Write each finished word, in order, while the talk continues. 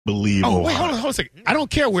believe. Oh, wait, hold on a second. I don't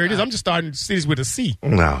care where it is. I'm just starting cities with a C.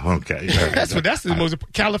 No, okay. That's the most.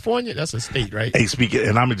 California, that's a state, right? Hey, speaking,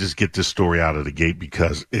 and I'm gonna just get this story out of the gate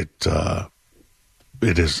because it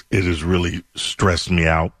has really stressed me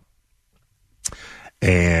out.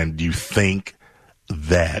 And you think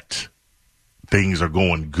that things are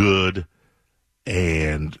going good,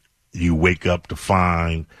 and you wake up to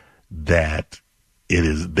find that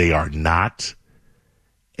they are not.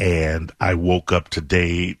 And I woke up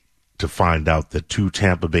today to find out that 2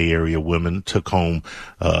 Tampa Bay area women took home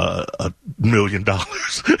 $1 million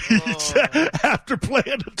each after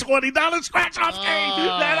playing a $20 scratch-off game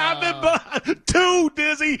that I've been 2,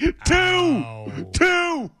 Dizzy,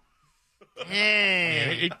 2.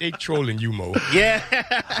 Yeah, they trolling you, Mo. Yeah.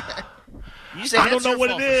 I don't know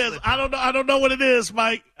what it is. I don't know what it is,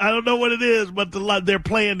 Mike. I don't know what it is, but they're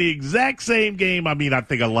playing the exact same game. I mean, I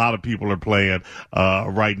think a lot of people are playing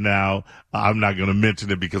right now. I'm not going to mention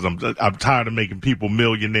it because I'm tired of making people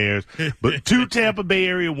millionaires. But 2 Tampa Bay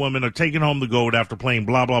area women are taking home the gold after playing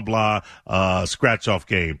blah, blah, blah, scratch-off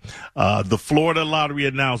game. The Florida Lottery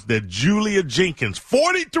announced that Julia Jenkins,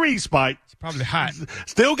 43, Spike. Probably hot.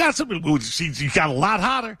 Still got some. She got a lot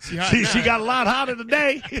hotter. She got a lot hotter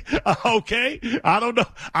today. Okay. I don't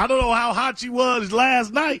know how hot she was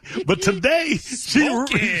last night, but today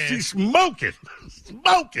she's smoking.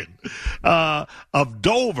 Of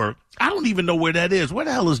Dover. I don't even know where that is. Where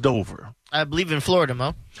the hell is Dover? I believe in Florida,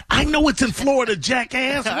 Mo. I know it's in Florida,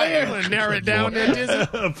 jackass. Where? You want to narrow it down there, Dizzy?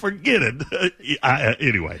 Forget it.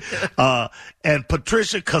 Anyway. And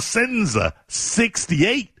Patricia Cosenza,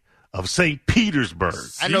 68. Of St. Petersburg.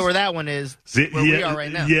 I know where that one is, where we are right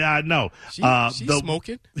now. Yeah, I know. She's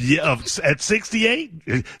smoking? Yeah, at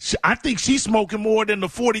 68, I think she's smoking more than the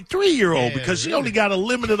 43-year-old because she only got a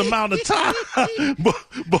limited amount of time.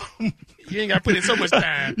 but you ain't got to put in so much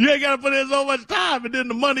time. You ain't got to put in so much time, and then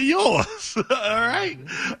the money yours. All right?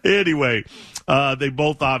 Anyway, they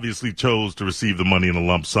both obviously chose to receive the money in a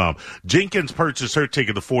lump sum. Jenkins purchased her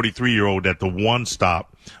ticket, the 43-year-old, at the One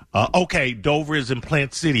Stop. Okay, Dover is in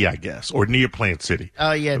Plant City, I guess, or near Plant City.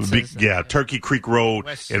 Oh, yeah. Turkey Creek Road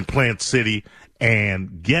in Plant City.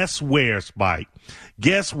 And guess where, Spike?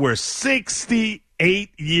 Guess where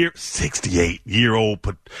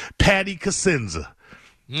 68-year-old Patty Cosenza,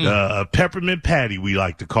 Peppermint Patty, we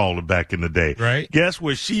like to call her back in the day. Right. Guess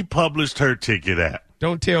where she published her ticket at?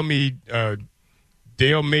 Don't tell me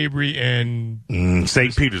Dale Mabry and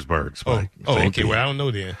St. Petersburg. Spike. Okay. Well, I don't know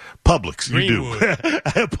then. Publix, Greenwood. You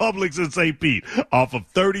do. Publix in St. Pete, off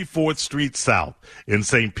of 34th Street South in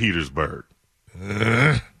St. Petersburg.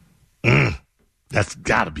 That's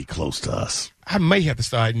got to be close to us. I may have to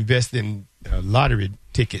start investing in lottery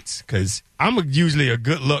tickets because I'm usually a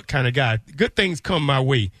good luck kind of guy. Good things come my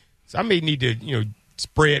way, so I may need to,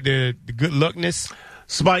 spread the good luckness.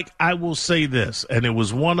 Spike, I will say this, and it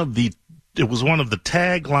was one of the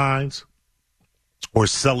taglines or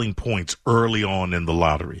selling points early on in the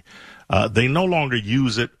lottery. They no longer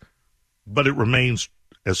use it, but it remains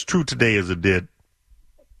as true today as it did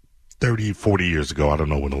 30, 40 years ago. I don't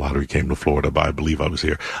know when the lottery came to Florida, but I believe I was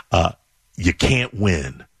here. You can't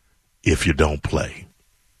win if you don't play.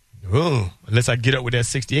 Oh, unless I get up with that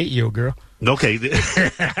 68-year-old girl. Okay.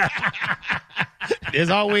 There's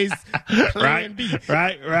always plan B.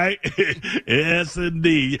 Right. Yes,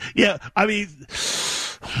 indeed. Yeah, I mean,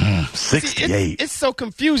 68. See, it's so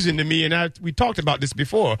confusing to me, and we talked about this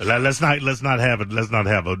before. Let's not have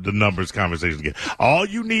the numbers conversation again. All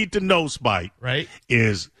you need to know, Spike, right,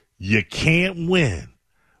 is you can't win,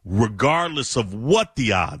 regardless of what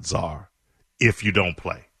the odds are, if you don't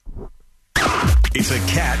play. It's a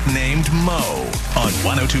cat named Mo on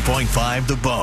 102.5 The Bone.